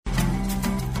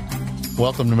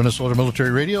Welcome to Minnesota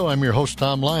Military Radio. I'm your host,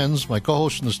 Tom Lyons. My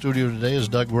co-host in the studio today is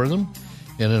Doug Wortham.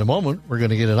 And in a moment, we're going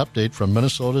to get an update from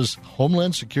Minnesota's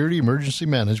Homeland Security Emergency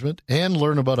Management and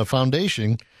learn about a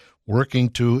foundation working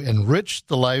to enrich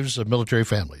the lives of military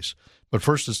families. But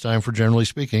first, it's time for Generally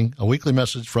Speaking, a weekly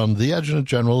message from the Adjutant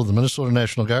General of the Minnesota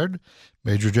National Guard,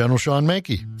 Major General Sean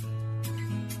Manke.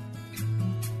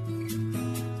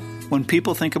 When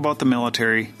people think about the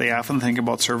military, they often think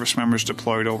about service members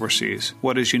deployed overseas.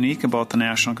 What is unique about the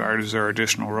National Guard is their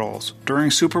additional roles. During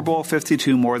Super Bowl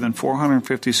 52, more than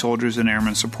 450 soldiers and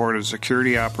airmen supported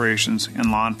security operations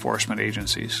and law enforcement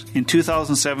agencies. In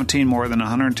 2017, more than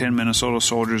 110 Minnesota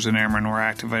soldiers and airmen were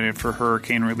activated for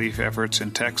hurricane relief efforts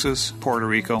in Texas, Puerto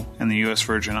Rico, and the U.S.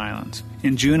 Virgin Islands.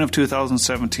 In June of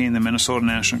 2017, the Minnesota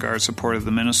National Guard supported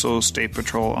the Minnesota State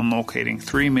Patrol on locating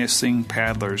 3 missing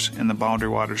paddlers in the Boundary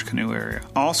Waters Canoe area.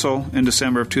 Also, in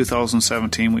December of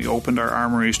 2017, we opened our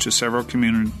armories to several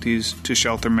communities to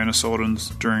shelter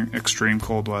Minnesotans during extreme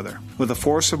cold weather. With a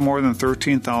force of more than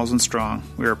 13,000 strong,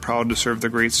 we are proud to serve the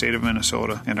great state of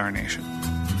Minnesota and our nation.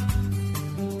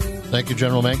 Thank you,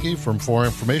 General Manke. For more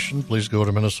information, please go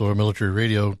to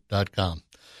minnesotamilitaryradio.com.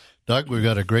 Doug, we've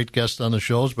got a great guest on the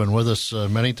show. He's been with us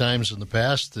many times in the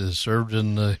past. Has served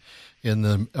in the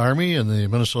Army and the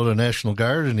Minnesota National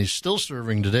Guard, and he's still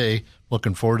serving today.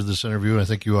 Looking forward to this interview, and I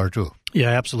think you are too.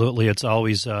 Yeah, absolutely. It's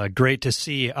always great to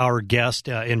see our guest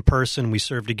in person. We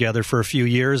served together for a few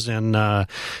years, and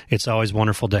it's always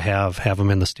wonderful to have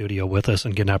him in the studio with us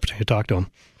and get an opportunity to talk to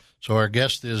him. So our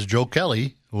guest is Joe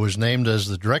Kelly, who was named as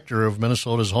the Director of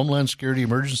Minnesota's Homeland Security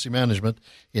Emergency Management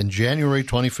in January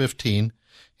 2015.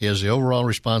 He has the overall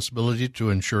responsibility to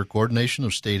ensure coordination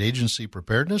of state agency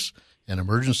preparedness and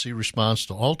emergency response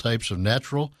to all types of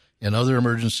natural and other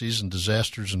emergencies and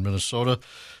disasters in Minnesota.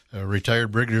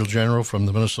 Retired Brigadier General from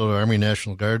the Minnesota Army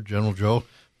National Guard, General Joe,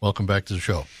 welcome back to the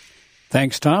show.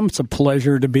 Thanks, Tom. It's a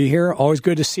pleasure to be here. Always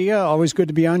good to see you. Always good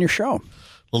to be on your show. A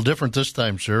little different this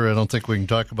time, sir. I don't think we can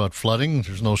talk about flooding.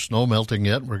 There's no snow melting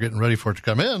yet. We're getting ready for it to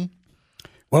come in.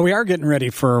 Well, we are getting ready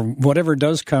for whatever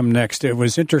does come next. It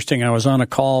was interesting. I was on a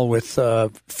call with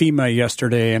FEMA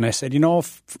yesterday, and I said,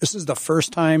 this is the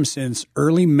first time since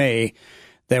early May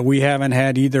that we haven't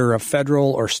had either a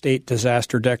federal or state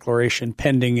disaster declaration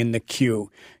pending in the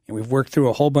queue. And we've worked through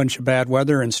a whole bunch of bad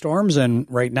weather and storms, and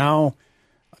right now,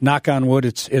 knock on wood,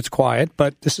 it's quiet.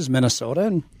 But this is Minnesota,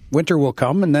 and winter will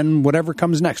come, and then whatever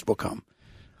comes next will come.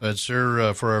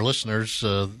 Sir, for our listeners,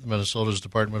 Minnesota's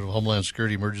Department of Homeland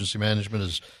Security Emergency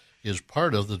Management is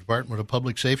part of the Department of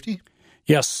Public Safety?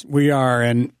 Yes, we are,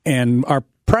 and our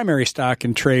primary stock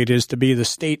in trade is to be the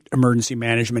state emergency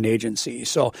management agency.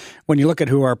 So when you look at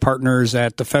who our partners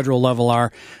at the federal level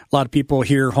are, a lot of people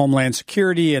hear Homeland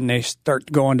Security and they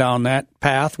start going down that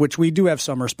path, which we do have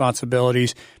some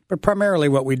responsibilities, but primarily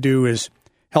what we do is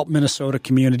help Minnesota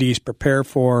communities prepare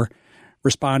for,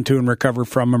 respond to, and recover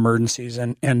from emergencies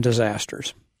and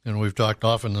disasters. And we've talked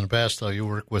often in the past how you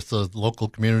work with the local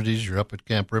communities. You're up at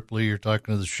Camp Ripley. You're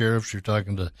talking to the sheriffs. You're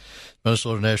talking to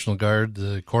Minnesota National Guard,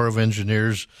 the Corps of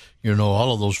Engineers. You know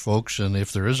all of those folks. And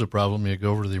if there is a problem, you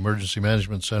go over to the Emergency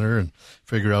Management Center and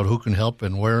figure out who can help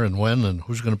and where and when and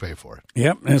who's going to pay for it.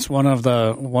 Yep, and it's one of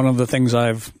the things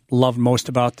I've loved most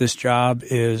about this job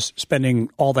is spending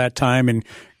all that time in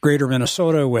Greater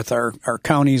Minnesota with our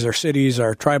counties, our cities,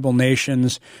 our tribal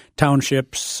nations,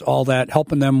 townships, all that,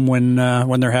 helping them when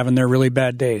they're having their really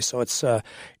bad days. So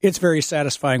it's very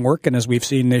satisfying work, and as we've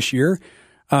seen this year,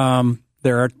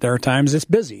 there are times it's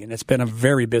busy, and it's been a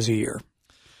very busy year.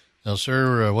 Now,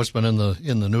 sir, what's been in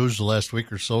the news the last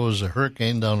week or so is a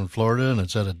hurricane down in Florida, and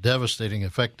it's had a devastating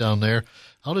effect down there.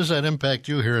 How does that impact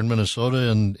you here in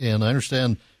Minnesota? And I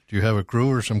understand, do you have a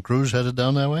crew or some crews headed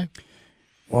down that way?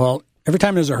 Well, every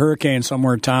time there's a hurricane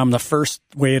somewhere, Tom, the first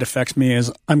way it affects me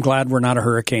is I'm glad we're not a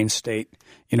hurricane state.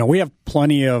 We have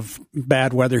plenty of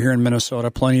bad weather here in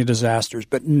Minnesota, plenty of disasters,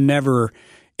 but never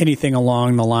anything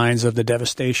along the lines of the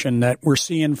devastation that we're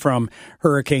seeing from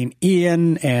Hurricane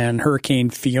Ian and Hurricane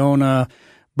Fiona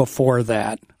before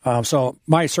that. So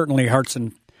my certainly hearts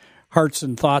and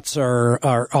thoughts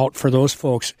are out for those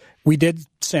folks. We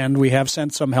have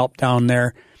sent some help down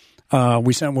there.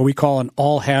 We sent what we call an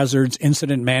all hazards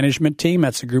incident management team.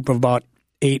 That's a group of about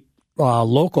 8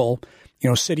 local,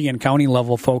 city and county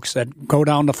level folks that go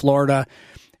down to Florida,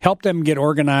 help them get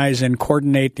organized and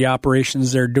coordinate the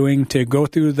operations they're doing to go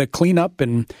through the cleanup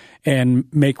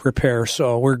and make repairs.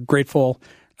 So we're grateful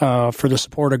for the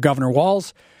support of Governor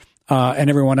Walz and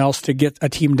everyone else to get a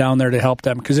team down there to help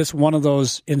them, because it's one of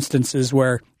those instances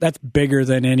where that's bigger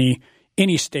than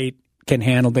any state can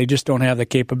handle. They just don't have the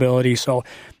capability. So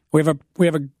we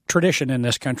have a tradition in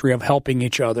this country of helping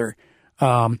each other.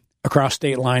 across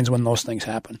state lines when those things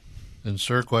happen. And,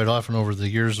 sir, quite often over the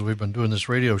years that we've been doing this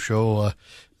radio show, I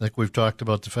think we've talked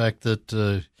about the fact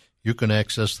that you can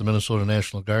access the Minnesota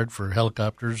National Guard for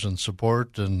helicopters and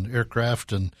support and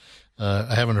aircraft. And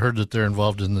I haven't heard that they're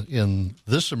involved in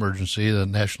this emergency, the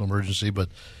national emergency, but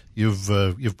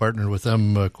you've partnered with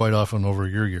them quite often over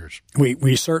your years.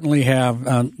 We certainly have.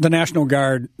 The National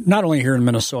Guard, not only here in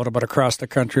Minnesota but across the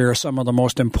country, are some of the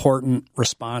most important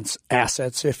response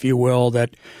assets, if you will,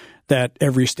 that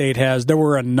every state has. There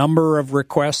were a number of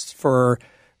requests for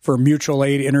mutual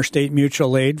aid, interstate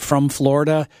mutual aid from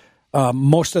Florida.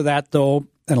 Most of that, though,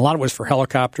 and a lot of it was for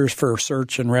helicopters, for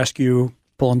search and rescue,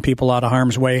 pulling people out of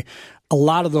harm's way. A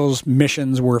lot of those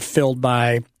missions were filled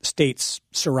by states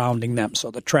surrounding them. So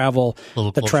the travel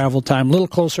time, a little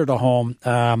closer to home,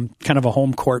 kind of a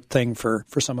home court thing for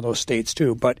some of those states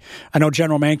too. But I know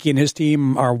General Mankey and his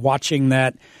team are watching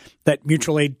that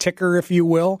mutual aid ticker, if you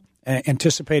will,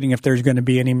 anticipating if there's going to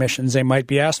be any missions they might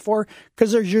be asked for,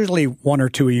 because there's usually one or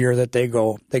two a year that they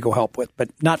go help with, but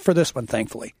not for this one,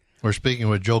 thankfully. We're speaking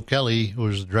with Joe Kelly, who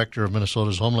is the director of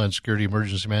Minnesota's Homeland Security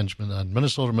Emergency Management on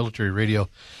Minnesota Military Radio.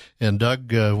 And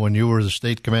Doug, when you were the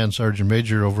state command sergeant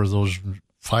major over those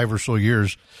 5 or so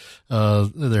years,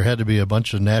 there had to be a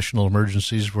bunch of national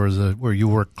emergencies where you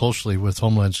worked closely with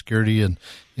Homeland Security,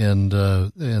 and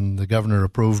the governor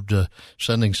approved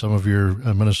sending some of your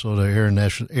Minnesota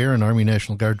Air and Army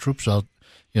National Guard troops out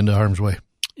into harm's way.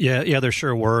 Yeah, there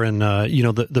sure were. And,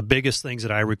 the biggest things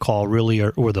that I recall really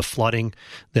were the flooding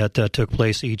that took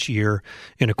place each year.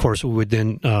 And, of course, we would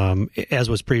then, as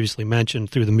was previously mentioned,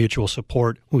 through the mutual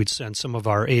support, we'd send some of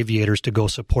our aviators to go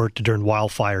support during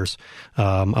wildfires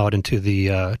out into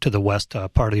the to the west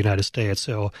part of the United States.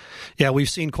 So, yeah, we've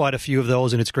seen quite a few of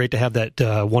those, and it's great to have that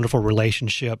wonderful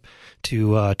relationship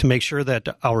to make sure that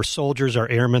our soldiers, our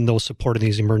airmen, those supporting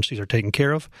these emergencies are taken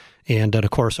care of. And, of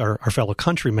course, our fellow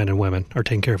countrymen and women are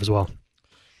taken care of as well.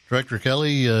 Director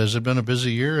Kelly, has it been a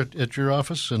busy year at your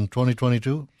office in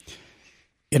 2022?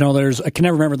 I can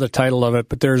never remember the title of it,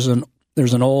 but there's an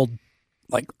old,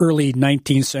 like early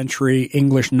 19th century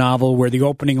English novel where the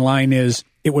opening line is,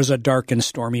 "It was a dark and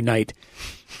stormy night."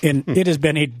 And it has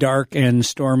been a dark and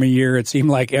stormy year. It seemed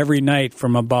like every night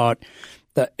from about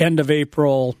the end of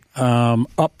April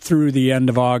up through the end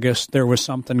of August, there was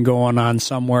something going on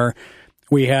somewhere.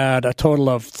 We had a total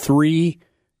of 3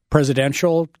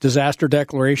 presidential disaster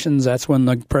declarations. That's when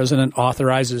the president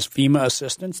authorizes FEMA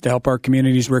assistance to help our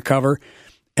communities recover.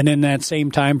 And in that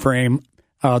same time frame,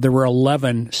 there were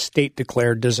 11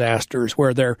 state-declared disasters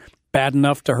where they're bad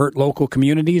enough to hurt local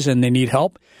communities and they need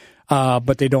help,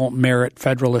 but they don't merit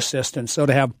federal assistance. So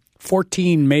to have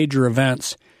 14 major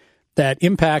events that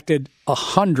impacted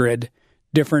 100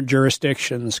 different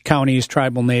jurisdictions, counties,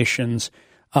 tribal nations,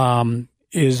 I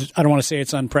don't want to say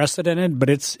it's unprecedented, but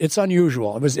it's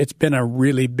unusual. It's been a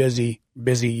really busy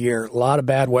year. A lot of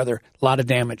bad weather, a lot of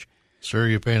damage. Sir,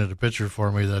 you painted a picture for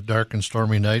me. That dark and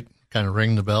stormy night kind of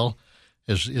rang the bell.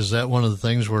 Is that one of the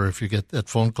things where if you get that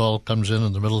phone call comes in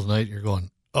the middle of the night, you're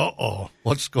going, uh-oh,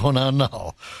 what's going on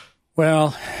now?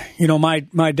 Well,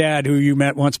 my dad, who you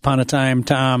met once upon a time,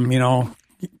 Tom,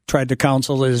 tried to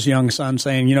counsel his young son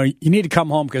saying, you need to come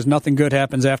home because nothing good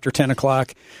happens after 10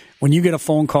 o'clock. When you get a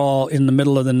phone call in the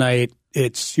middle of the night,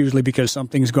 it's usually because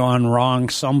something's gone wrong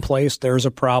someplace. There's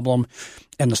a problem,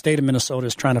 and the state of Minnesota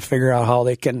is trying to figure out how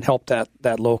they can help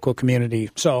that local community.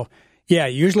 So, yeah,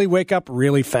 you usually wake up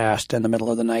really fast in the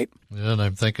middle of the night. Yeah, and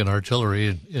I'm thinking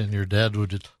artillery, and your dad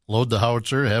would load the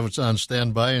howitzer, have it on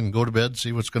standby, and go to bed,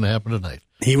 see what's going to happen tonight.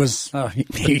 He was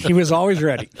he was always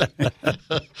ready.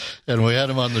 And we had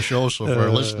him on the show, so for our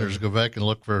listeners, go back and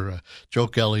look for Joe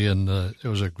Kelly. And it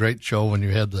was a great show when you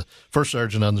had the first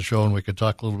sergeant on the show, and we could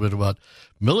talk a little bit about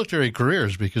military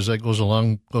careers because that goes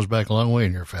back a long way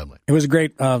in your family. It was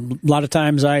great. A lot of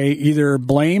times I either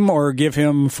blame or give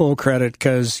him full credit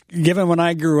because given when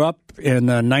I grew up in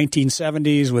the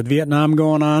 1970s with Vietnam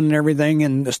going on and everything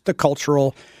and just the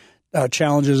cultural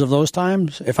challenges of those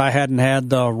times, if I hadn't had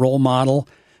the role model,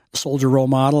 soldier role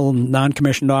model,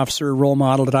 non-commissioned officer role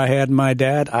model that I had in my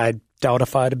dad, I doubt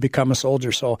if I'd have become a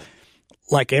soldier. So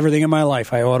like everything in my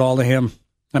life, I owe it all to him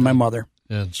and my mother.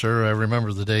 And, sir, I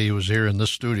remember the day he was here in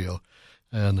this studio,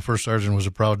 and the first sergeant was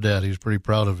a proud dad. He was pretty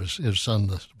proud of his son,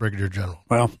 the brigadier general.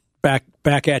 Well, back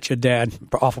at you, Dad.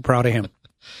 Awful proud of him.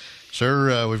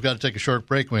 Sir, we've got to take a short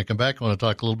break. When we come back, I want to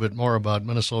talk a little bit more about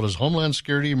Minnesota's Homeland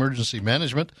Security Emergency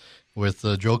Management with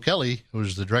Joe Kelly,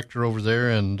 who's the director over there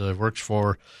and works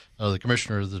for the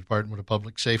commissioner of the Department of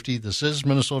Public Safety. This is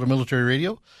Minnesota Military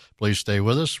Radio. Please stay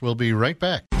with us. We'll be right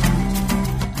back.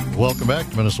 Welcome back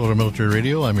to Minnesota Military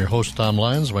Radio. I'm your host, Tom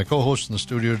Lyons. My co-host in the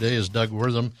studio today is Doug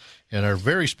Wortham, and our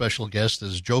very special guest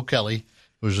is Joe Kelly,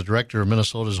 who is the director of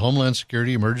Minnesota's Homeland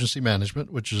Security Emergency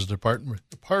Management, which is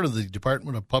part of the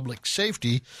Department of Public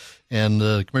Safety. And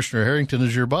Commissioner Harrington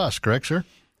is your boss, correct, sir?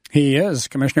 He is.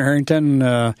 Commissioner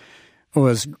Harrington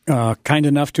was kind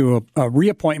enough to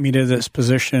reappoint me to this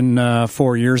position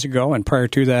 4 years ago. And prior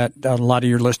to that, a lot of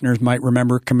your listeners might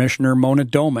remember Commissioner Mona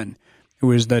Doman, who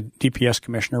was the DPS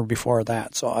commissioner before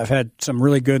that. So I've had some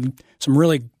really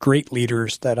great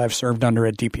leaders that I've served under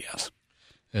at DPS.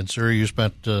 And, sir, you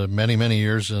spent many, many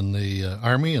years in the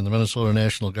Army and the Minnesota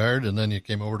National Guard, and then you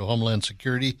came over to Homeland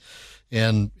Security.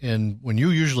 And when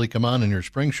you usually come on in your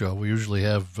spring show, we usually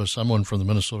have someone from the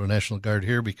Minnesota National Guard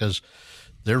here because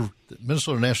the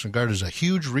Minnesota National Guard is a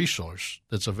huge resource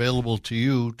that's available to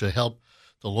you to help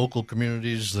the local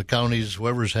communities, the counties,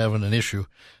 whoever's having an issue.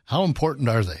 How important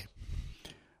are they?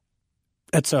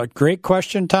 That's a great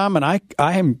question, Tom, and I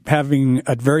am having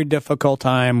a very difficult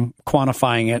time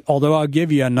quantifying it, although I'll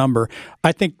give you a number.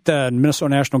 I think the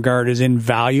Minnesota National Guard is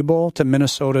invaluable to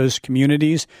Minnesota's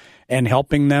communities and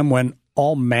helping them when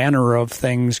all manner of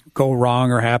things go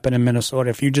wrong or happen in Minnesota.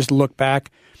 If you just look back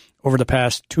over the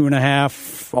past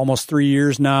 2.5, almost 3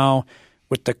 years now,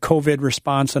 with the COVID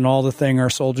response and all the thing our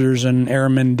soldiers and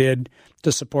airmen did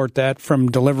to support that, from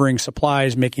delivering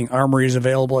supplies, making armories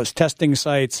available as testing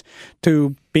sites,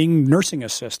 to being nursing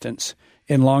assistants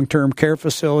in long-term care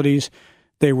facilities.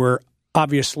 They were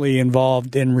obviously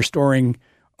involved in restoring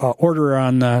order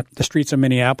on the streets of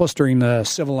Minneapolis during the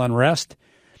civil unrest.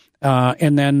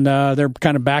 And then they're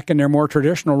kind of back in their more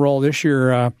traditional role this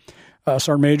year.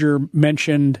 Sergeant Major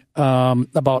mentioned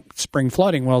about spring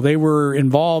flooding. Well, they were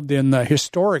involved in the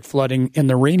historic flooding in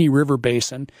the Rainy River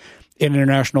Basin in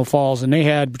International Falls, and they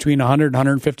had between 100 and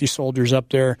 150 soldiers up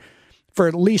there for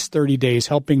at least 30 days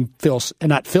helping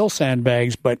not fill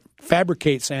sandbags, but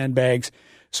fabricate sandbags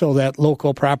so that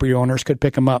local property owners could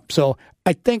pick them up. So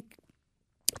I think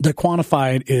the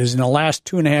quantified is in the last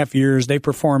 2.5 years, they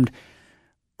performed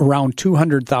around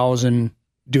 200,000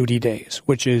 duty days,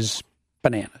 which is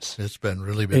bananas. It's been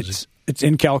really busy. It's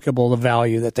incalculable, the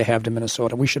value that they have to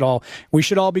Minnesota. We should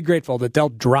all be grateful that they'll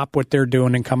drop what they're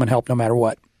doing and come and help no matter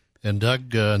what. And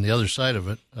Doug, on the other side of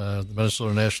it, the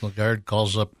Minnesota National Guard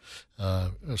calls up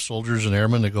soldiers and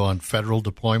airmen to go on federal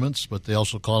deployments, but they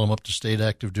also call them up to state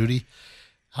active duty.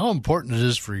 How important it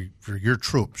is for your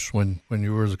troops when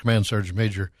you were the command sergeant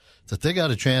major that they got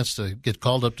a chance to get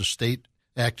called up to state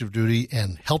active duty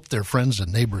and help their friends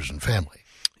and neighbors and family?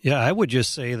 Yeah, I would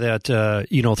just say that,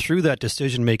 through that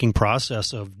decision-making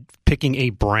process of picking a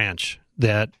branch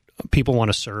that people want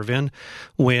to serve in,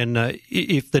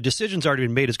 if the decision's already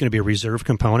been made, it's going to be a reserve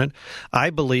component. I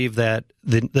believe that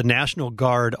the National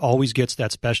Guard always gets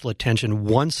that special attention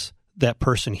once that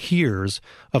person hears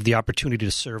of the opportunity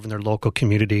to serve in their local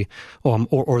community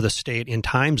or the state in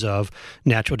times of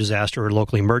natural disaster or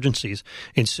local emergencies.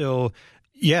 And so,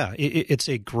 yeah, it's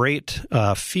a great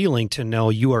feeling to know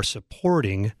you are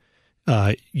supporting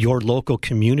your local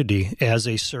community as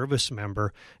a service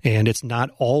member, and it's not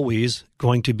always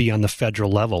going to be on the federal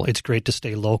level. It's great to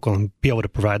stay local and be able to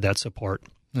provide that support.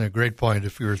 A great point.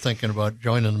 If you were thinking about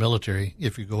joining the military,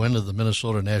 if you go into the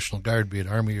Minnesota National Guard, be it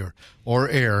Army or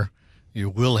Air, you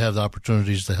will have the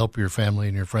opportunities to help your family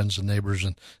and your friends and neighbors,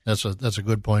 and that's a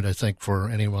good point, I think, for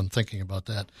anyone thinking about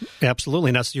that. Absolutely,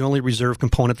 and that's the only reserve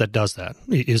component that does that,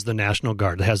 is the National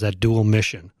Guard. That has that dual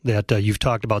mission that you've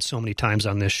talked about so many times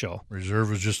on this show.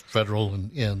 Reserve is just federal,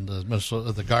 and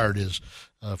the Guard is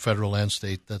federal and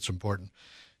state. That's important.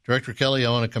 Director Kelly, I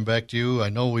want to come back to you. I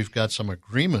know we've got some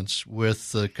agreements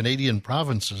with the Canadian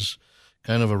provinces,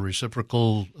 kind of a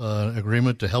reciprocal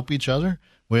agreement to help each other.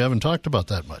 We haven't talked about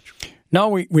that much. No,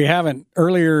 we haven't.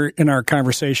 Earlier in our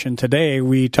conversation today,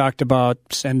 we talked about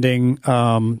sending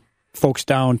folks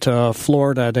down to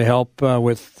Florida to help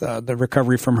with the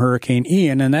recovery from Hurricane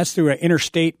Ian, and that's through an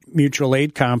interstate mutual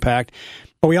aid compact.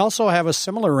 But we also have a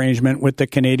similar arrangement with the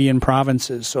Canadian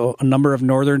provinces. So a number of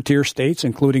northern tier states,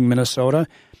 including Minnesota,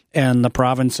 and the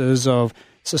provinces of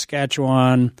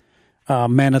Saskatchewan,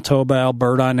 Manitoba,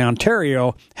 Alberta, and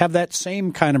Ontario have that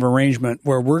same kind of arrangement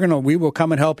where we will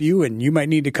come and help you, and you might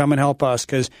need to come and help us,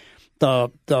 because the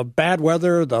bad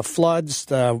weather, the floods,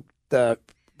 the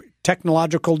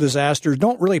technological disasters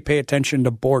don't really pay attention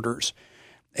to borders,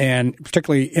 and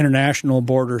particularly international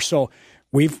borders. So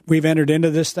we've entered into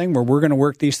this thing where we're going to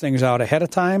work these things out ahead of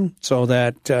time so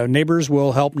that neighbors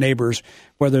will help neighbors,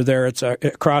 whether it's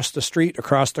across the street,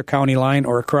 across the county line,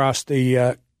 or across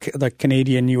the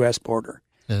Canadian-U.S. border.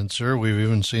 And, sir, we've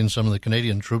even seen some of the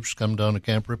Canadian troops come down to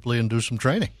Camp Ripley and do some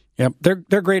training. Yep,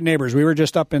 they're great neighbors. We were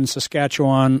just up in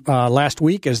Saskatchewan last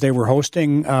week as they were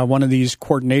hosting one of these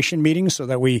coordination meetings, so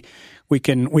that we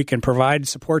can provide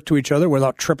support to each other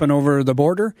without tripping over the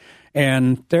border.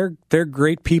 And they're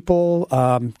great people.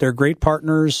 They're great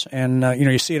partners, and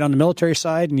you see it on the military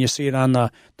side, and you see it on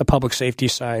the public safety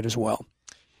side as well.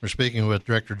 We're speaking with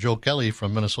Director Joe Kelly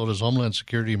from Minnesota's Homeland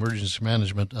Security Emergency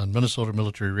Management on Minnesota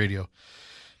Military Radio.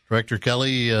 Director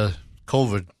Kelly,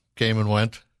 COVID came and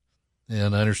went.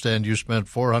 And I understand you spent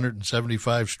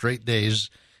 475 straight days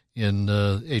in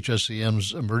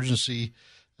HSEM's Emergency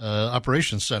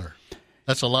Operations Center.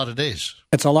 That's a lot of days.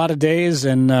 It's a lot of days,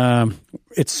 and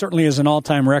it certainly is an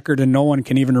all-time record, and no one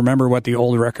can even remember what the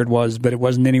old record was, but it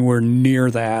wasn't anywhere near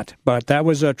that. But that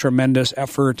was a tremendous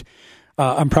effort.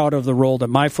 I'm proud of the role that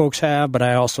my folks have, but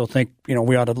I also think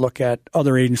we ought to look at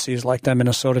other agencies like the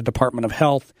Minnesota Department of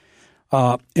Health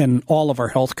and all of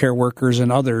our healthcare workers and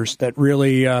others that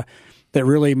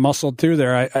really muscled through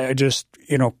there. I just,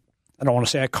 I don't want to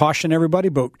say I caution everybody,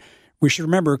 but we should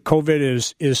remember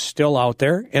COVID is still out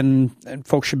there, and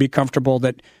folks should be comfortable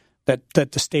that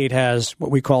the state has what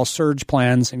we call surge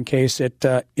plans in case it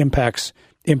impacts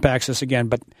us again.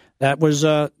 But that was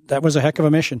a heck of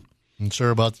a mission. And,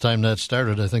 sir, about the time that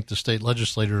started, I think the state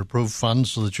legislature approved funds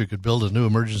so that you could build a new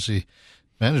emergency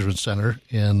management center,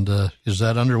 and is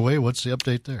that underway? What's the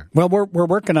update there? Well, we're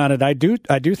working on it. I do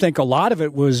think a lot of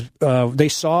it was they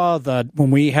saw that when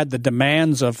we had the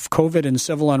demands of COVID and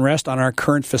civil unrest on our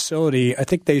current facility. I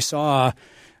think they saw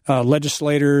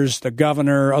legislators, the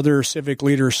governor, other civic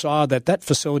leaders saw that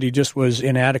facility just was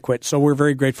inadequate. So we're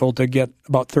very grateful to get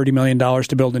about $30 million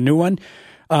to build a new one.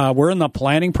 We're in the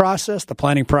planning process. The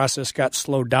planning process got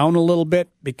slowed down a little bit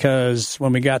because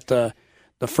when we got the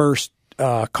first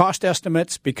cost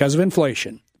estimates because of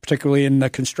inflation, particularly in the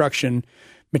construction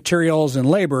materials and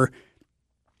labor,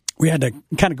 we had to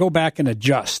kind of go back and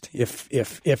adjust,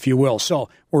 if you will. So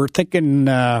we're thinking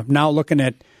now, looking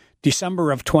at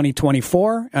December of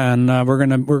 2024, and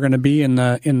we're gonna be in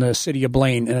the city of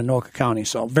Blaine in Anoka County.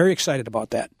 So very excited about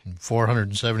that.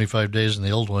 475 days in the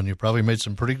old one. You probably made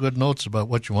some pretty good notes about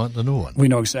what you want in the new one. We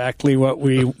know exactly what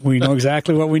we know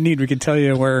exactly what we need. We can tell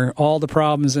you where all the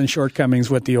problems and shortcomings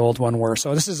with the old one were.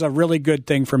 So this is a really good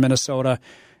thing for Minnesota.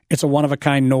 It's a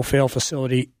one-of-a-kind, no-fail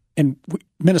facility, and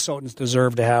Minnesotans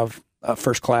deserve to have a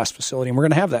first-class facility, and we're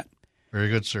going to have that. Very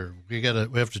good, sir. We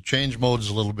have to change modes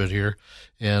a little bit here,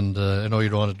 and I know you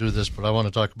don't want to do this, but I want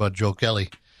to talk about Joe Kelly.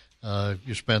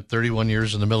 You spent 31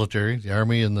 years in the military, the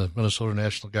Army, and the Minnesota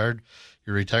National Guard.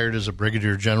 You retired as a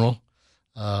brigadier general.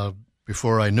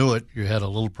 Before I knew it, you had a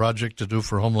little project to do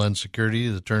for Homeland Security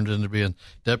that turned into being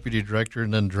deputy director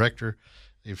and then director.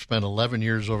 You've spent 11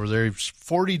 years over there.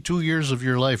 42 years of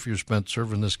your life you spent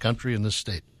serving this country and this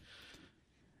state.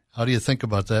 How do you think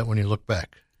about that when you look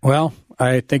back? Well,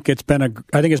 I think it's been a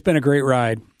great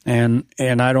ride, and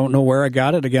I don't know where I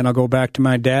got it. Again, I'll go back to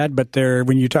my dad. But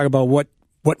when you talk about what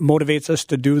motivates us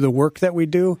to do the work that we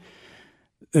do,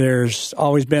 there's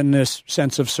always been this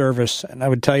sense of service. And I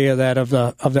would tell you that of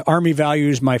the Army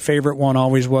values, my favorite one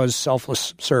always was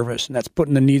selfless service, and that's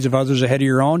putting the needs of others ahead of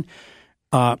your own.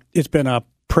 It's been a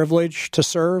privilege to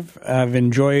serve. I've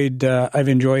enjoyed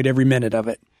every minute of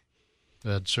it.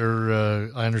 Sir,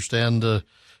 I understand.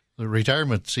 The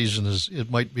retirement season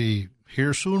it might be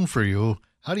here soon for you.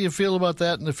 How do you feel about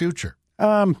that in the future?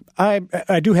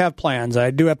 I do have plans.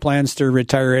 I do have plans to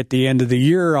retire at the end of the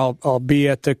year. I'll be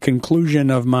at the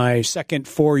conclusion of my second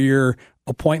 4-year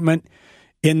appointment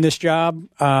in this job.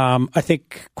 I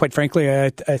think, quite frankly,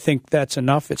 I think that's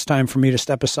enough. It's time for me to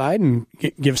step aside and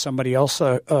give somebody else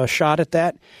a shot at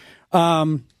that.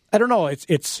 I don't know.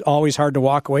 It's always hard to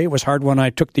walk away. It was hard when I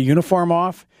took the uniform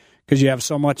off, because you have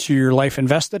so much of your life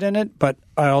invested in it. But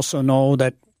I also know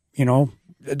that,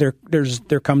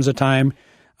 there comes a time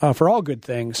for all good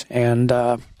things, and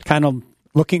kind of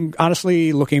looking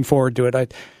forward to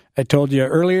it. I told you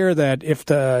earlier that if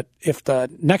the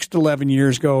next 11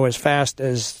 years go as fast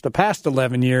as the past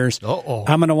 11 years,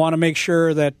 I'm going to want to make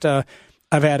sure that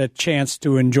I've had a chance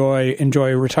to enjoy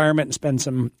retirement and spend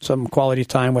some quality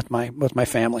time with my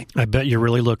family. I bet you're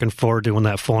really looking forward to when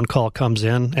that phone call comes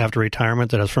in after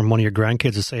retirement that is from one of your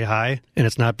grandkids to say hi, and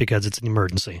it's not because it's an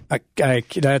emergency.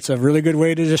 That's a really good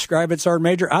way to describe it, Sergeant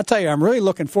Major. I'll tell you, I'm really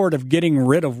looking forward to getting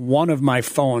rid of one of my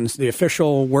phones, the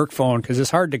official work phone, because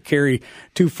it's hard to carry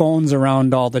two phones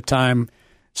around all the time.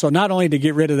 So not only to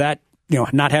get rid of that,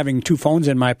 not having two phones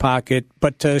in my pocket,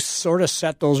 but to sort of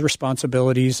set those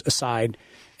responsibilities aside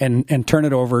and turn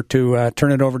it over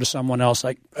to someone else.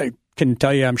 I can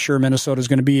tell you, I'm sure Minnesota is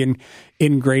going to be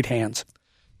in great hands.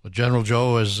 Well, General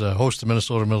Joe, as host of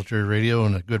Minnesota Military Radio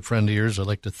and a good friend of yours, I'd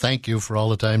like to thank you for all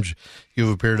the times you've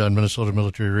appeared on Minnesota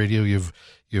Military Radio. You've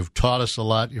taught us a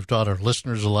lot. You've taught our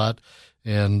listeners a lot.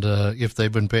 And if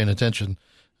they've been paying attention,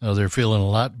 they're feeling a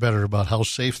lot better about how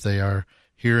safe they are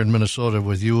here in Minnesota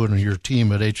with you and your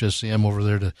team at HSCM over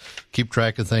there to keep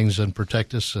track of things and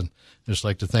protect us. And just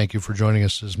like to thank you for joining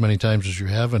us as many times as you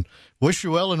have and wish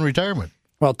you well in retirement.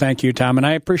 Well, thank you, Tom. And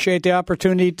I appreciate the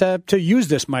opportunity to use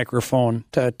this microphone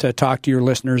to talk to your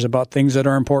listeners about things that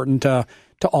are important to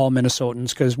all Minnesotans,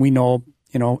 because we know,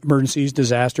 emergencies,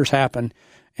 disasters happen.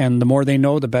 And the more they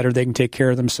know, the better they can take care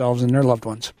of themselves and their loved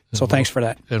ones. So thanks for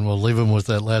that. And we'll leave them with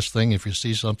that last thing. If you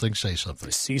see something, say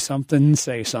something. See something,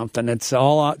 say something. It's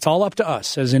all up to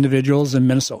us as individuals and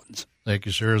Minnesotans. Thank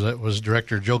you, sir. That was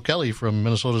Director Joe Kelly from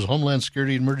Minnesota's Homeland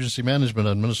Security and Emergency Management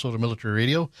on Minnesota Military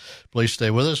Radio. Please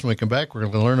stay with us. When we come back, we're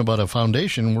going to learn about a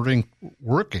foundation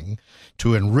working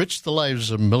to enrich the lives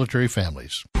of military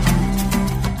families.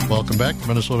 Welcome back to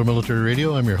Minnesota Military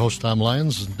Radio. I'm your host, Tom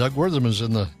Lyons. Doug Wortham is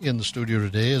in the studio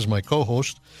today as my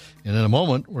co-host. And in a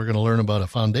moment, we're going to learn about a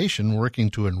foundation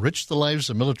working to enrich the lives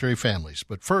of military families.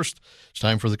 But first, it's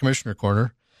time for the Commissioner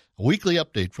Corner, a weekly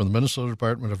update from the Minnesota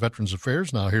Department of Veterans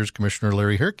Affairs. Now here's Commissioner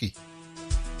Larry Herke.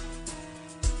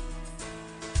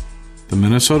 The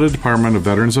Minnesota Department of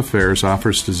Veterans Affairs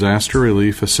offers disaster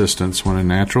relief assistance when a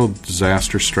natural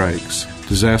disaster strikes.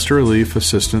 Disaster relief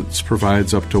assistance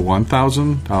provides up to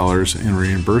 $1,000 in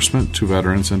reimbursement to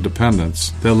veterans and dependents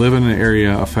that live in an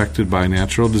area affected by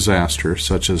natural disaster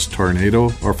such as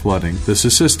tornado or flooding. This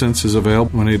assistance is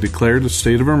available when a declared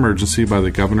state of emergency by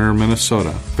the Governor of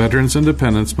Minnesota. Veterans and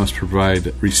dependents must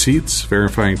provide receipts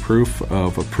verifying proof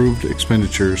of approved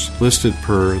expenditures listed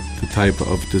per the type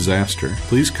of disaster.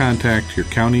 Please contact your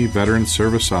county Veterans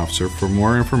Service Officer for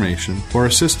more information or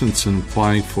assistance in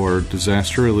applying for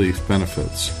disaster relief benefits.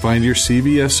 Find your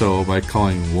CVSO by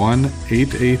calling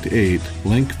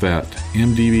 1-888-LINK-VET,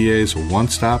 MDVA's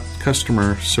one-stop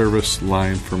customer service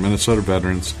line for Minnesota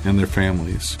veterans and their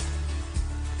families.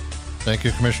 Thank you,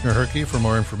 Commissioner Herke. For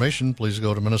more information, please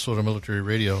go to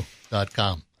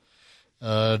MinnesotaMilitaryRadio.com.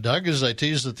 Doug, as I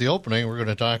teased at the opening, we're going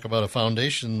to talk about a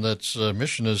foundation that's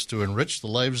mission is to enrich the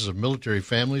lives of military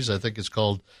families. I think it's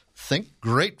called Think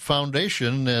Great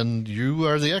Foundation, and you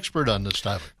are the expert on this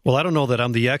topic. Well, I don't know that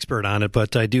I'm the expert on it,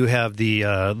 but I do have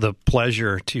the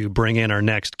pleasure to bring in our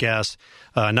next guest.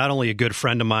 Not only a good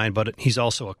friend of mine, but he's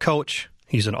also a coach.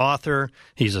 He's an author,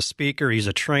 he's a speaker, he's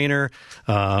a trainer.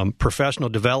 Professional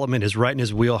development is right in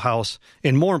his wheelhouse.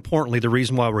 And more importantly, the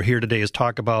reason why we're here today is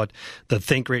talk about the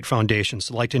Think Great Foundation.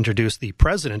 So I'd like to introduce the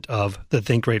president of the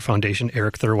Think Great Foundation,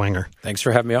 Eric Thurwanger. Thanks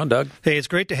for having me on, Doug. Hey, it's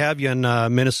great to have you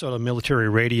on Minnesota Military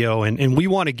Radio. And we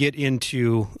want to get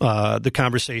into the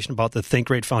conversation about the Think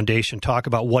Great Foundation, talk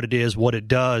about what it is, what it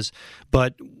does.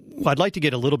 But I'd like to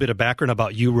get a little bit of background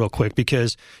about you real quick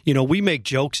because, we make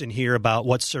jokes in here about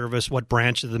what service, what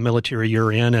branch of the military you're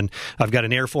in. And I've got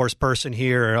an Air Force person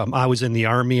here. I was in the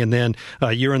Army, and then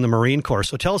you're in the Marine Corps.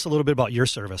 So tell us a little bit about your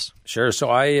service. Sure. So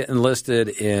I enlisted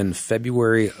in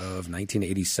February of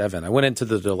 1987. I went into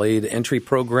the delayed entry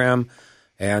program.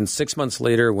 And 6 months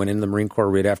later, went in the Marine Corps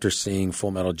right after seeing Full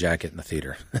Metal Jacket in the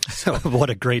theater. So, what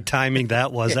a great timing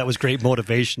that was. That was great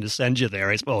motivation to send you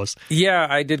there, I suppose. Yeah,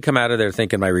 I did come out of there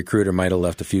thinking my recruiter might have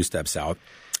left a few steps out.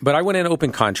 But I went in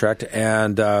open contract,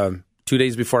 and 2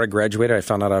 days before I graduated, I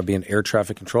found out I'd be an air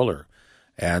traffic controller.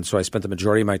 And so I spent the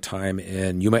majority of my time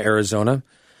in Yuma, Arizona.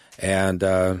 And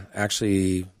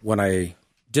actually, when I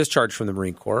discharged from the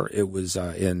Marine Corps, it was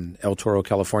in El Toro,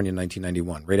 California in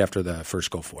 1991, right after the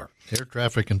first Gulf War. Air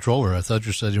traffic controller. I thought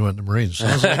you said you went to the Marines.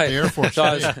 Sounds like the Air Force.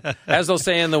 So as they'll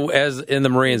say in the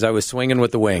Marines, I was swinging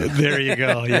with the wing. There you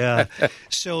go, yeah.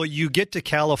 So you get to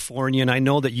California, and I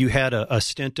know that you had a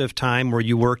stint of time where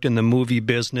you worked in the movie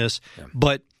business,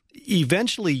 but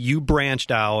eventually you branched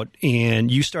out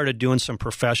and you started doing some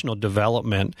professional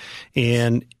development.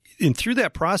 And through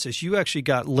that process, you actually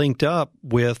got linked up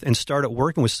with and started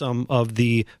working with some of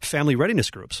the family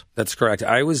readiness groups. That's correct.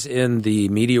 I was in the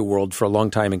media world for a long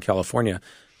time in California,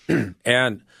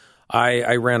 and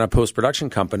I ran a post-production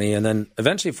company and then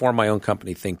eventually formed my own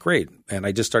company, Think Great, and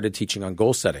I just started teaching on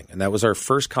goal setting, and that was our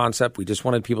first concept. We just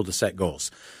wanted people to set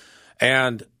goals.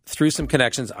 And through some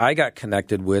connections, I got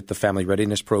connected with the Family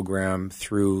Readiness Program,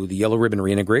 through the Yellow Ribbon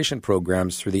Reintegration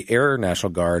Programs, through the Air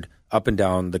National Guard up and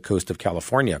down the coast of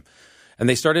California. And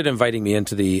they started inviting me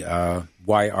into the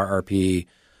YRRP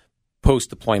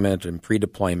post-deployment and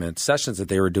pre-deployment sessions that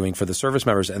they were doing for the service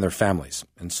members and their families.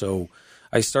 And so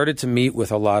I started to meet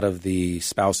with a lot of the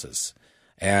spouses.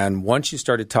 And once you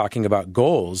started talking about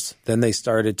goals, then they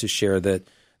started to share that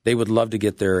they would love to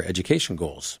get their education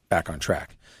goals back on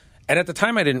track. And at the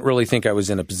time, I didn't really think I was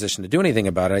in a position to do anything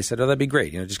about it. I said, oh, that'd be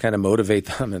great. Just kind of motivate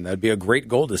them, and that'd be a great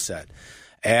goal to set.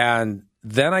 And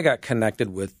then I got connected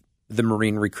with the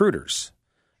Marine recruiters.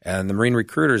 And the Marine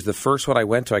recruiters, the first one I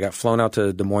went to, I got flown out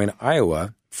to Des Moines,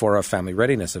 Iowa for a family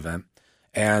readiness event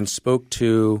and spoke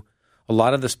to a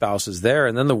lot of the spouses there.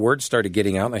 And then the word started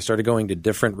getting out, and I started going to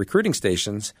different recruiting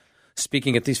stations,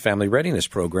 speaking at these family readiness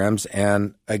programs,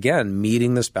 and again,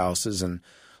 meeting the spouses and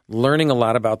learning a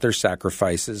lot about their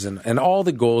sacrifices and all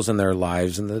the goals in their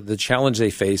lives and the challenge they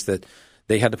faced that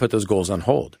they had to put those goals on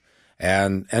hold.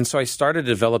 And so I started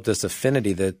to develop this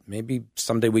affinity that maybe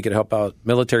someday we could help out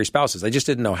military spouses. I just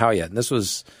didn't know how yet. And this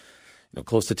was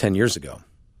close to 10 years ago.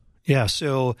 Yeah,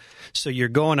 so you're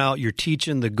going out, you're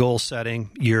teaching the goal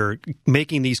setting, you're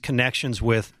making these connections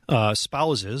with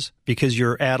spouses because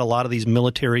you're at a lot of these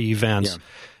military events.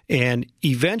 Yeah. And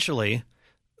eventually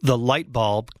the light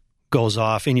bulb goes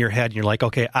off in your head and you're like,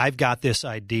 okay, I've got this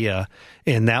idea,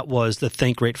 and that was the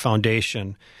Think Great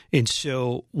Foundation. And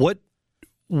so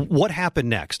what happened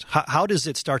next? How does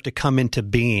it start to come into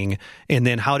being? And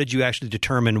then how did you actually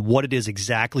determine what it is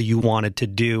exactly you wanted to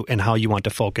do and how you want to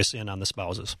focus in on the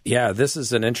spouses? Yeah, this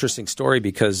is an interesting story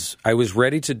because I was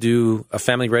ready to do a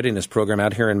family readiness program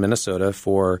out here in Minnesota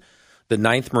for the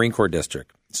 9th Marine Corps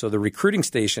District. So the recruiting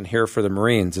station here for the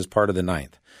Marines is part of the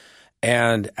 9th.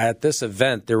 And at this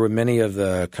event, there were many of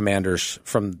the commanders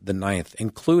from the 9th,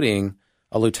 including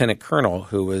a lieutenant colonel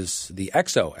who was the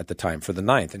XO at the time for the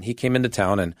 9th. And he came into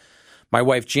town, and my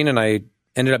wife, Jean, and I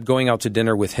ended up going out to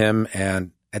dinner with him. And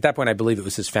at that point, I believe it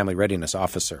was his family readiness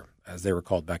officer, as they were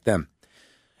called back then.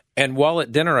 And while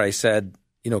at dinner, I said,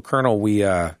 Colonel, we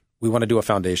want to do a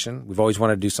foundation. We've always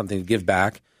wanted to do something to give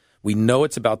back. We know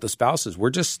it's about the spouses. We're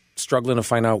just struggling to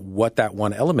find out what that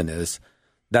one element is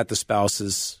that the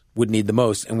spouses would need the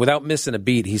most. And without missing a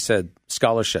beat, he said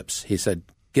scholarships. He said,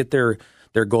 get their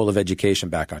goal of education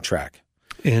back on track.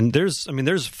 And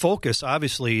there's focus,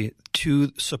 obviously,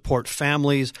 to support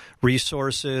families,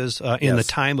 resources in the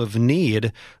time of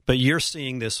need. But you're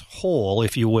seeing this hole,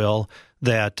 if you will,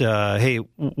 that, hey,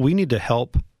 we need to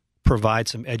help provide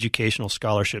some educational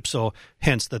scholarships. So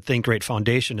hence the Think Great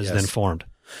Foundation is then formed.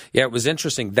 Yeah, it was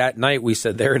interesting. That night we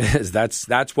said, there it is.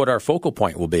 That's what our focal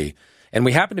point will be. And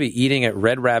we happened to be eating at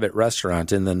Red Rabbit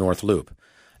Restaurant in the North Loop.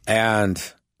 And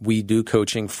we do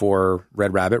coaching for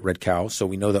Red Rabbit, Red Cow. So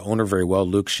we know the owner very well,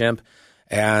 Luke Shemp.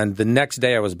 And the next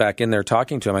day I was back in there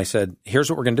talking to him. I said, here's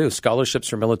what we're going to do, scholarships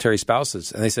for military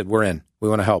spouses. And they said, we're in. We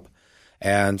want to help.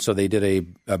 And so they did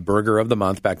a burger of the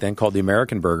month back then called the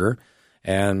American Burger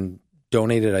and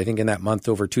donated, I think, in that month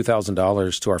over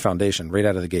 $2,000 to our foundation right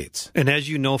out of the gates. And as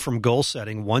you know from goal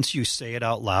setting, once you say it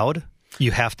out loud,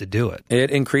 you have to do it.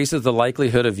 It increases the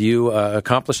likelihood of you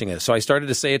accomplishing it. So I started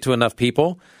to say it to enough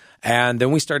people, and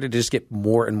then we started to just get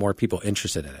more and more people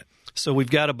interested in it. So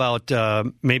we've got about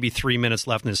maybe 3 minutes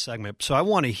left in this segment. So I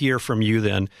want to hear from you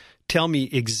then. Tell me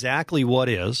exactly what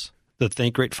is the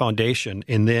Think Great Foundation,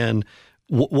 and then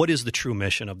what is the true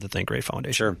mission of the Think Great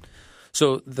Foundation? Sure.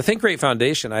 So the Think Great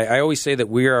Foundation, I always say that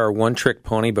we are a one-trick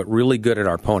pony, but really good at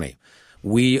our pony.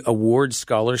 We award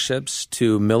scholarships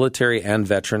to military and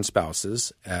veteran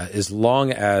spouses as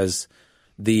long as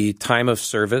the time of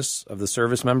service of the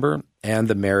service member and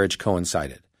the marriage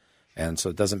coincided. And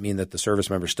so it doesn't mean that the service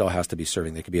member still has to be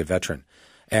serving. They could be a veteran.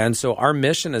 And so our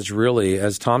mission is really,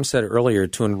 as Tom said earlier,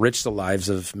 to enrich the lives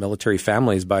of military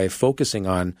families by focusing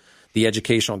on the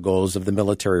educational goals of the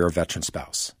military or veteran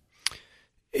spouse.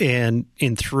 And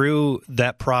through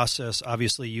that process,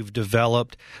 obviously, you've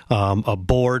developed a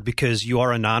board because you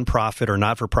are a nonprofit or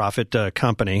not-for-profit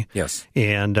company, yes,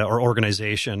 and or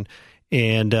organization,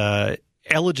 and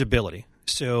eligibility.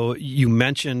 So you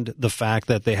mentioned the fact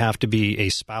that they have to be a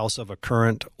spouse of a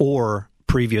current or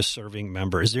previous serving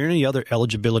member. Is there any other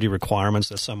eligibility requirements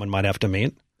that someone might have to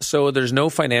meet? So there's no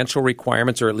financial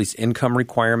requirements or at least income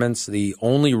requirements. The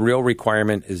only real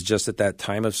requirement is just at that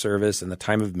time of service and the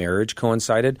time of marriage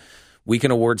coincided. We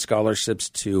can award scholarships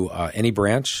to any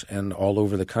branch and all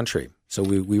over the country. So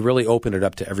we really open it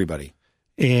up to everybody.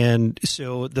 And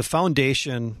so the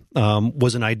foundation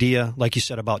was an idea, like you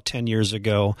said, about 10 years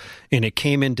ago, and it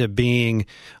came into being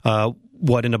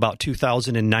in about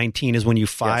 2019 is when you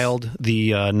filed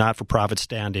the not-for-profit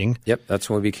standing. Yep, that's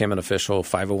when we became an official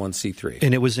 501c3.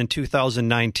 And it was in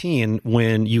 2019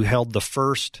 when you held the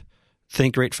first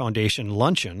Think Great Foundation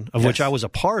luncheon, of which I was a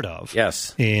part of.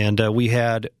 Yes. And we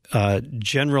had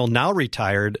General, now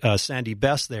retired, Sandy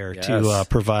Best there to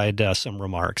provide some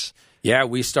remarks. Yeah,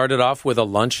 we started off with a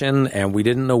luncheon, and we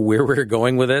didn't know where we were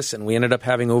going with this, and we ended up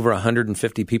having over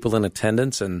 150 people in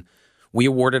attendance, and we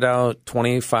awarded out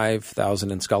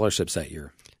 $25,000 in scholarships that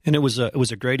year. And it was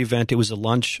a great event. It was a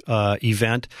lunch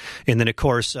event, and then of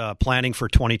course planning for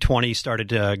 2020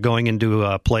 started going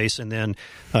into place. And then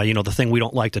the thing we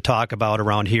don't like to talk about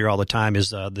around here all the time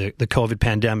is the COVID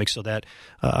pandemic. So that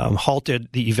halted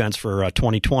the events for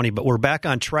 2020. But we're back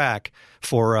on track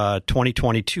for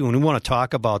 2022, and we want to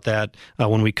talk about that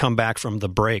when we come back from the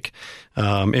break.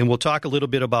 And we'll talk a little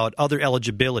bit about other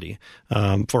eligibility.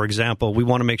 For example, we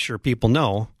want to make sure people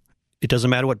know. It doesn't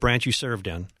matter what branch you served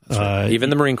in. Right.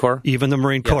 Even the Marine Corps. Even the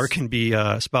Marine Corps can be,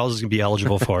 spouses can be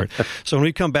eligible for it. So when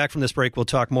we come back from this break, we'll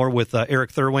talk more with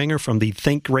Eric Thurwanger from the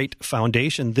Think Great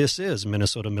Foundation. This is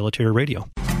Minnesota Military Radio.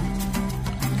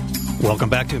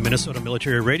 Welcome back to Minnesota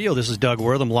Military Radio. This is Doug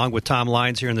Wortham along with Tom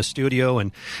Lyons here in the studio,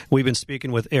 and we've been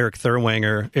speaking with Eric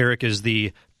Thurwanger. Eric is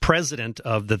the president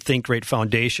of the Think Great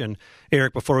Foundation.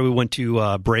 Eric, before we went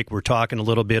to break, we're talking a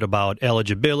little bit about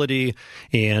eligibility,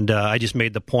 and I just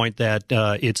made the point that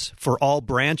it's for all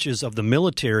branches of the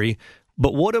military.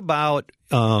 But what about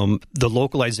the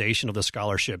localization of the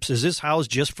scholarships? Is this housed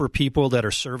just for people that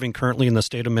are serving currently in the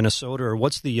state of Minnesota, or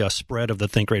what's the spread of the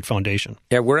Think Great Foundation?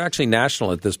 Yeah, we're actually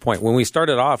national at this point. When we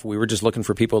started off, we were just looking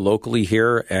for people locally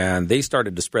here, and they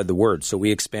started to spread the word. So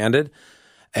we expanded.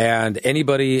 And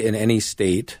anybody in any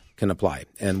state can apply.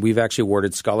 And we've actually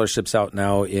awarded scholarships out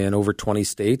now in over 20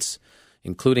 states,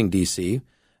 including D.C.,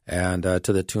 and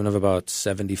to the tune of about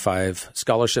 75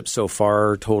 scholarships so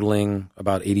far, totaling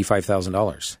about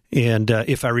 $85,000. And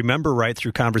if I remember right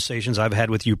through conversations I've had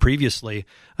with you previously,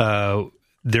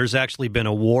 there's actually been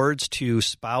awards to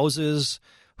spouses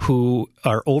who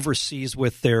are overseas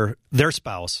with their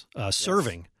spouse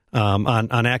serving.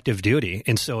 On active duty.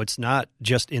 And so it's not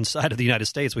just inside of the United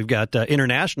States. We've got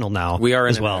international now. We are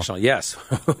as international, well. Yes.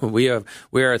 We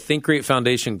are a Think Great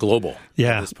Foundation Global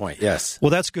at this point, yes. Well,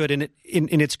 that's good. And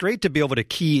it's great to be able to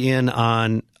key in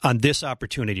on this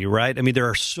opportunity, right? I mean, there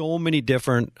are so many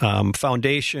different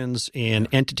foundations and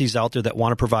entities out there that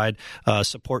want to provide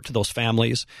support to those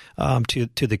families, to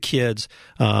the kids.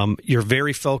 You're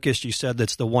very focused. You said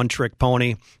that's the one-trick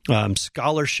pony.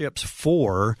 Scholarships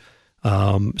for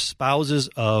spouses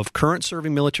of current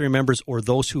serving military members or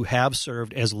those who have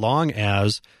served, as long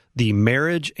as the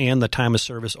marriage and the time of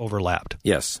service overlapped.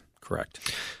 Yes, correct.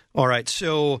 All right.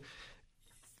 So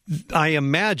I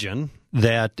imagine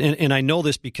that, and I know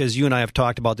this because you and I have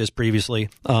talked about this previously,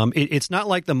 it's not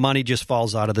like the money just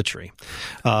falls out of the tree.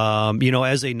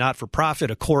 As a not-for-profit,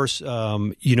 of course,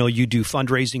 you do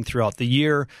fundraising throughout the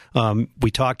year. We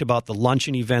talked about the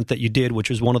luncheon event that you did, which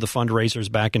was one of the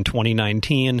fundraisers back in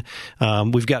 2019.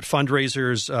 We've got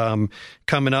fundraisers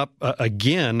coming up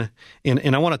again,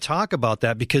 and I want to talk about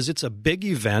that because it's a big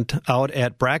event out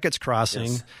at Brackett's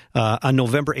Crossing on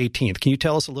November 18th. Can you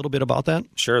tell us a little bit about that?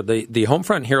 Sure. The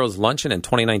Homefront Heroes Luncheon in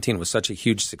 2019 was such a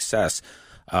huge success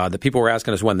that people were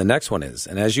asking us when the next one is.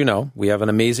 And as you know, we have an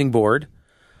amazing board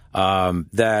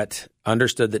that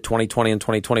understood that 2020 and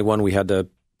 2021 we had to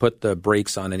put the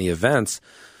brakes on any events.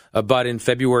 But in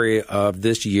February of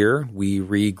this year, we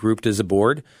regrouped as a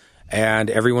board, and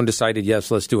everyone decided,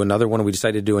 yes, let's do another one. We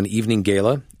decided to do an evening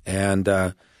gala, and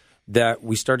that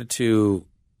we started to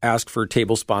ask for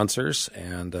table sponsors.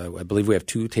 And I believe we have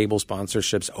 2 table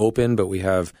sponsorships open, but we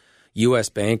have U.S.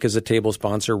 Bank as a table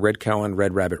sponsor, Red Cow and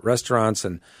Red Rabbit Restaurants,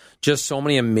 and just so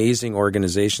many amazing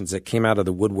organizations that came out of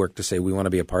the woodwork to say, we want to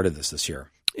be a part of this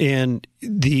year. And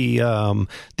the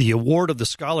award of the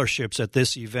scholarships at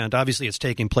this event, obviously it's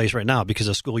taking place right now because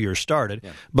the school year started.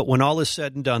 Yeah. But when all is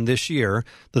said and done this year,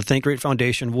 the Think Great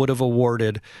Foundation would have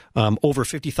awarded over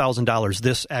 $50,000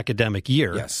 this academic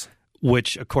year. Yes.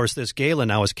 Which, of course, this gala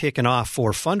now is kicking off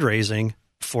for fundraising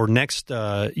for next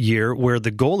year, where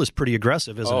the goal is pretty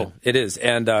aggressive, isn't it? Oh, it is.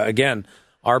 And again,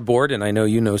 our board, and I know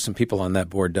you know some people on that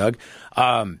board, Doug,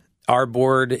 our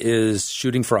board is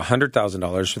shooting for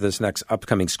 $100,000 for this next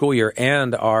upcoming school year,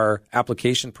 and our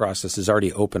application process is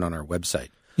already open on our website.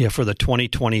 Yeah, for the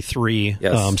 2023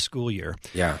 school year.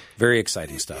 Yeah, very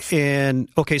exciting stuff. And,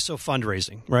 okay, so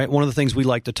fundraising, right? One of the things we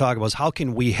like to talk about is how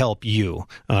can we help you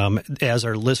as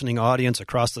our listening audience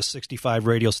across the 65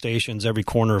 radio stations, every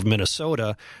corner of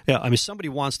Minnesota. I mean, somebody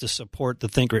wants to support the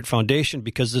Think Great Foundation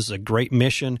because this is a great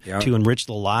mission to enrich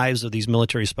the lives of these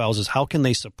military spouses. How can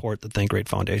they support the Think Great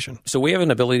Foundation? So we have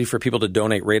an ability for people to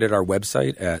donate right at our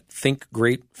website at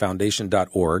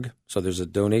thinkgreatfoundation.org. So there's a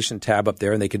donation tab up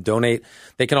there, and they can donate.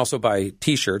 They can also buy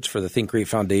T-shirts for the Think Great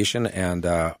Foundation, and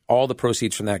all the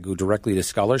proceeds from that go directly to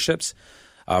scholarships.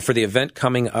 For the event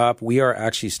coming up, we are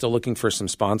actually still looking for some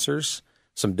sponsors,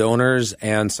 some donors,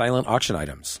 and silent auction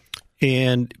items.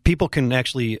 And people can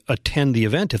actually attend the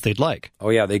event if they'd like. Oh,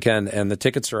 yeah, they can. And the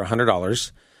tickets are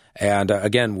 $100. And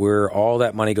again, all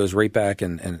that money goes right back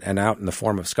and out in the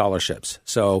form of scholarships.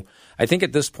 So I think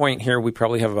at this point here, we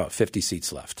probably have about 50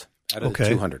 seats left out of the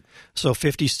 200. So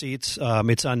 50 seats.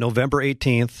 It's on November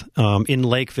 18th in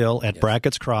Lakeville at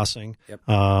Brackett's Crossing. Yep.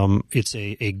 It's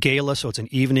a gala, so it's an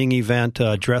evening event.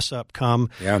 Dress up, come.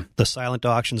 Yeah. The silent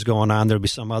auction's going on. There'll be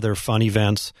some other fun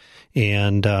events.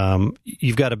 And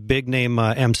you've got a big name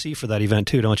MC for that event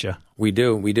too, don't you? We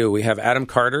do. We have Adam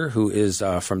Carter, who is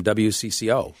from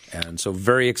WCCO. And so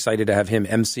very excited to have him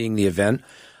emceeing the event.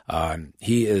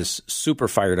 He is super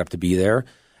fired up to be there.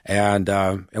 And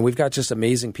we've got just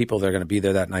amazing people that are going to be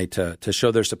there that night to show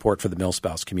their support for the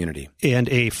Millspouse community. And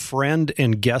a friend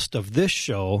and guest of this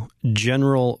show,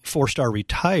 General 4-star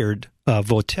retired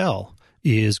Votel,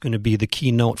 is going to be the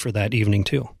keynote for that evening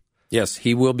too. Yes,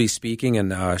 he will be speaking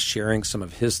and sharing some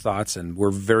of his thoughts, and we're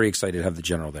very excited to have the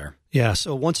general there. Yeah,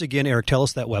 so once again, Eric, tell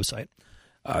us that website.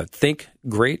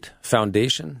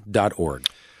 thinkgreatfoundation.org.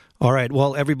 All right.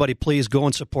 Well, everybody, please go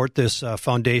and support this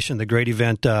foundation, the great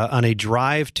event, on a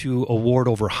drive to award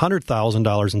over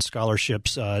 $100,000 in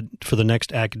scholarships for the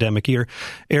next academic year.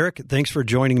 Eric, thanks for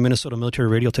joining Minnesota Military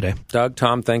Radio today. Doug,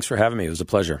 Tom, thanks for having me. It was a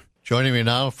pleasure. Joining me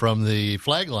now from the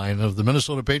flag line of the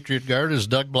Minnesota Patriot Guard is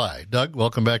Doug Bly. Doug,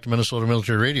 welcome back to Minnesota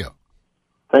Military Radio.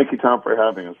 Thank you, Tom, for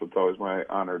having us. It's always my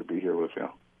honor to be here with you.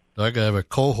 Doug, I have a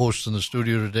co-host in the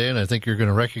studio today, and I think you're going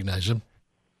to recognize him.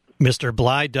 Mr.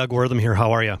 Bly, Doug Wortham here.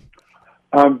 How are you?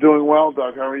 I'm doing well,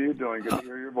 Doug. How are you doing? Good to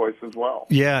hear your voice as well.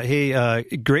 Yeah, hey,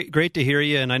 great to hear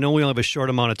you. And I know we only have a short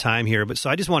amount of time here, but so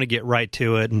I just want to get right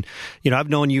to it. And I've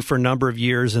known you for a number of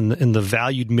years in the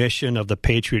valued mission of the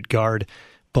Patriot Guard.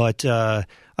 But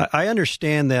I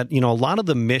understand that, a lot of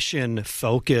the mission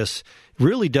focus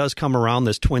really does come around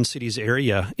this Twin Cities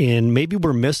area, and maybe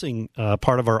we're missing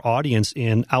part of our audience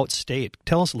in outstate.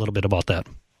 Tell us a little bit about that.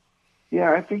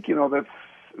 Yeah, I think,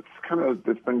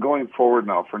 it's been going forward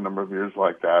now for a number of years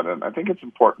like that. And I think it's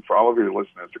important for all of your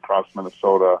listeners across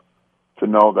Minnesota to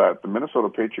know that the Minnesota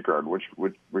Patriot Guard, which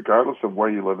regardless of where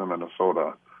you live in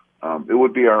Minnesota, it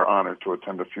would be our honor to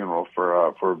attend a funeral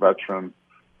for a veteran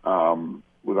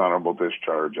with honorable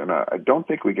discharge. And I don't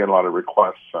think we get a lot of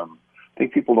requests. I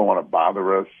think people don't want to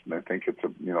bother us, and they think it's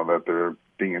that they're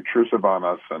being intrusive on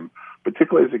us. And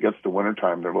particularly as it gets to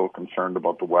wintertime, they're a little concerned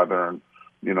about the weather and,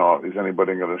 is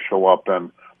anybody going to show up?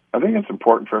 And I think it's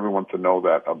important for everyone to know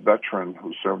that a veteran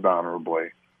who served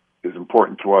honorably is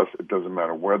important to us. It doesn't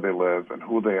matter where they live and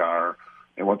who they are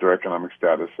and what their economic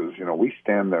status is. We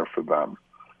stand there for them.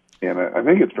 And I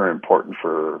think it's very important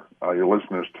for your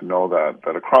listeners to know that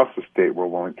across the state we're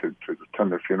willing to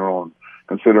attend their funeral and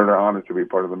consider it an honor to be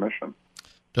part of the mission.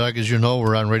 Doug, as you know,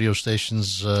 we're on radio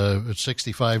stations at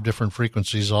 65 different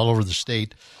frequencies all over the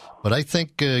state. But I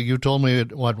think you told me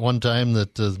at one time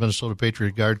that the Minnesota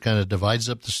Patriot Guard kind of divides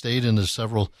up the state into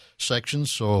several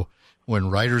sections. So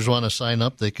when riders want to sign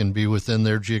up, they can be within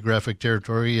their geographic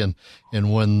territory. And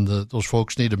when those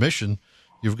folks need a mission,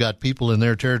 you've got people in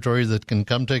their territory that can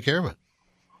come take care of it.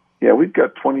 Yeah, we've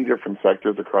got 20 different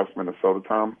sectors across Minnesota,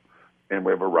 Tom. And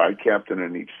we have a ride captain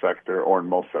in each sector, or in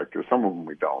most sectors. Some of them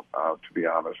we don't, to be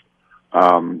honest.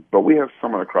 But we have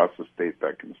someone across the state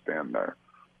that can stand there.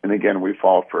 And again, we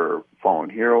fall for fallen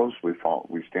heroes. We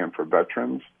stand for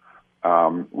veterans.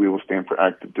 We will stand for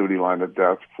active duty line of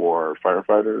death for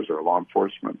firefighters or law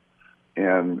enforcement.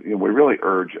 And we really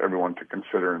urge everyone to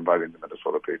consider inviting the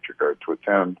Minnesota Patriot Guard to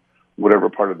attend whatever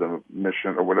part of the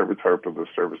mission or whatever type of the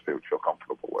service they would feel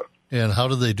comfortable with. And how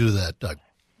do they do that, Doug?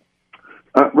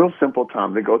 Real simple,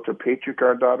 Tom. They go to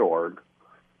patriotguard.org,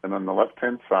 and on the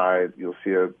left-hand side, you'll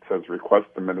see it says Request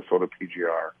the Minnesota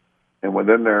PGR. And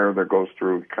within there goes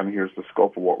through, kind of here's the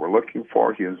scope of what we're looking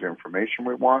for, here's the information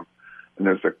we want, and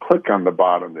there's a click on the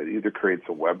bottom that either creates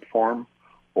a web form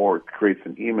or creates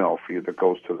an email for you that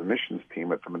goes to the missions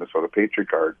team at the Minnesota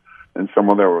Patriot Guard. And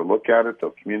someone there will look at it,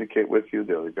 they'll communicate with you,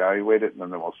 they'll evaluate it, and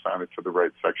then they'll assign it to the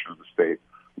right section of the state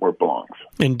where it belongs.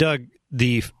 And Doug,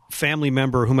 the family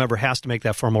member, whomever has to make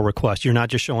that formal request, you're not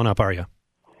just showing up, are you?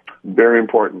 Very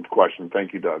important question.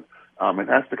 Thank you, Doug. It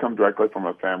has to come directly from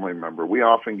a family member. We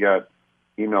often get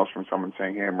emails from someone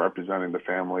saying, hey, I'm representing the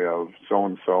family of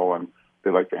so-and-so, and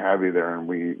they'd like to have you there, and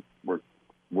we're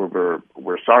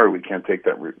sorry we can't take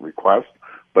that request,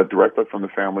 but directly from the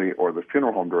family or the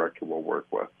funeral home director we'll work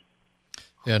with.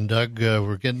 And, Doug,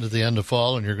 we're getting to the end of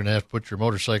fall, and you're going to have to put your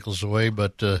motorcycles away,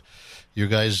 but you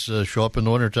guys show up in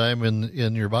the wintertime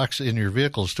in your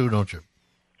vehicles, too, don't you?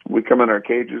 We come in our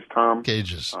cages, Tom.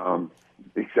 Cages.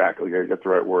 Exactly. You got to get the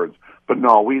right words. But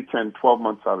no, we attend 12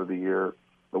 months out of the year.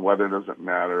 The weather doesn't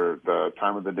matter. The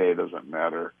time of the day doesn't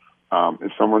matter.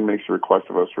 If someone makes a request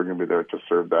of us, we're going to be there to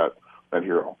serve that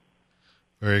hero.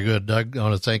 Very good, Doug. I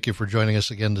want to thank you for joining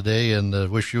us again today, and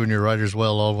wish you and your riders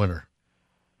well all winter.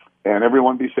 And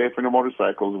everyone be safe on your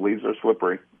motorcycles. Leaves are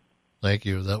slippery. Thank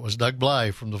you. That was Doug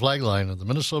Bly from the flag line of the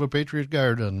Minnesota Patriot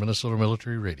Guard on Minnesota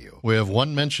Military Radio. We have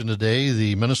one mention today.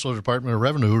 The Minnesota Department of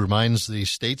Revenue reminds the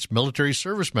state's military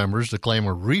service members to claim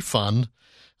a refund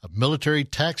of military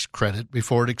tax credit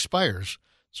before it expires.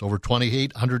 It's over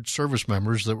 2,800 service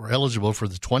members that were eligible for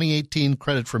the 2018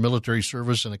 credit for military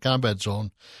service in a combat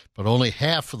zone, but only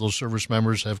half of those service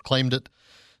members have claimed it.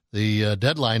 The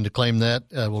deadline to claim that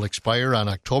will expire on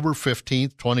October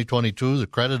 15th, 2022. The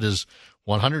credit is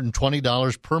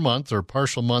 $120 per month or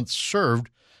partial months served,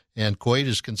 and Kuwait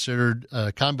is considered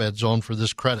a combat zone for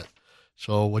this credit.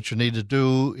 So what you need to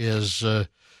do is go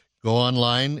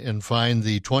online and find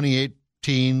the 2018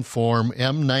 Form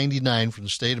M99 from the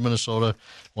state of Minnesota.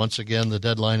 Once again, the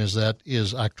deadline is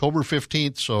October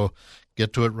 15th, so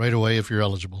get to it right away if you're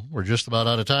eligible. We're just about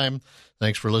out of time.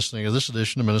 Thanks for listening to this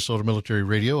edition of Minnesota Military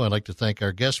Radio. I'd like to thank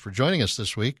our guests for joining us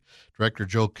this week. Director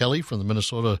Joe Kelly from the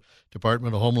Minnesota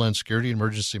Department of Homeland Security and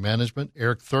Emergency Management,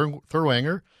 Eric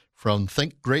Thurwanger from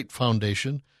Think Great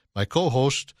Foundation, my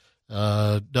co-host,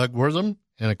 Doug Wortham,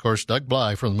 and, of course, Doug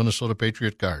Bly from the Minnesota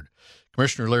Patriot Guard.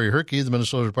 Commissioner Larry Herkey, the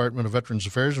Minnesota Department of Veterans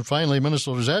Affairs, and finally,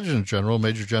 Minnesota's Adjutant General,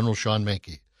 Major General Sean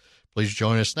Menke. Please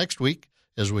join us next week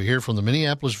as we hear from the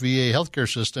Minneapolis VA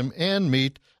healthcare system and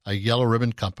meet a Yellow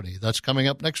Ribbon Company. That's coming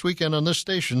up next weekend on this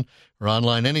station or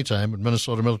online anytime at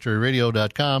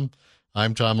MinnesotaMilitaryRadio.com.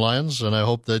 I'm Tom Lyons, and I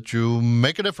hope that you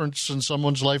make a difference in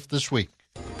someone's life this week.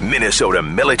 Minnesota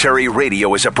Military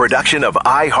Radio is a production of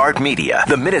iHeartMedia,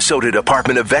 the Minnesota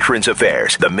Department of Veterans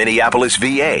Affairs, the Minneapolis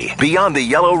VA, Beyond the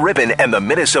Yellow Ribbon, and the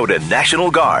Minnesota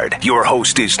National Guard. Your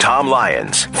host is Tom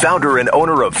Lyons, founder and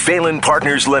owner of Phelan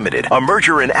Partners Limited, a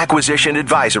merger and acquisition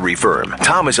advisory firm.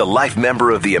 Tom is a life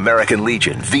member of the American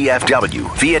Legion,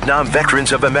 VFW, Vietnam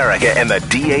Veterans of America, and the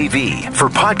DAV. For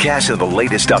podcasts and the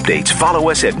latest updates, follow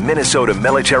us at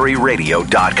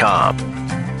MinnesotaMilitaryRadio.com.